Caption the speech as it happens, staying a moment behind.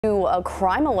A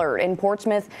crime alert in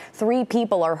Portsmouth. 3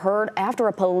 people are hurt after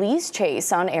a police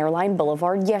chase on Airline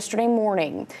Boulevard yesterday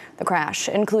morning. The crash,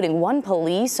 including 1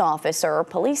 police officer.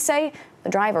 Police say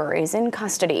the driver is in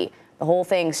custody. The whole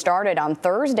thing started on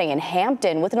Thursday in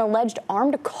Hampton with an alleged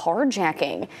armed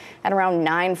carjacking. At around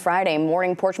 9 Friday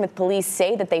morning, Portsmouth police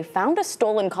say that they found a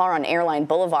stolen car on Airline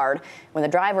Boulevard. When the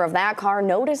driver of that car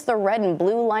noticed the red and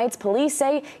blue lights, police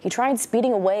say he tried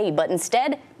speeding away, but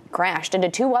instead crashed into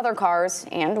 2 other cars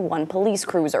and 1 police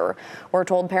cruiser. We're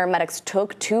told paramedics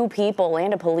took 2 people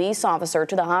and a police officer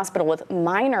to the hospital with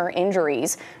minor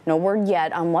injuries. No word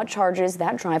yet on what charges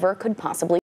that driver could possibly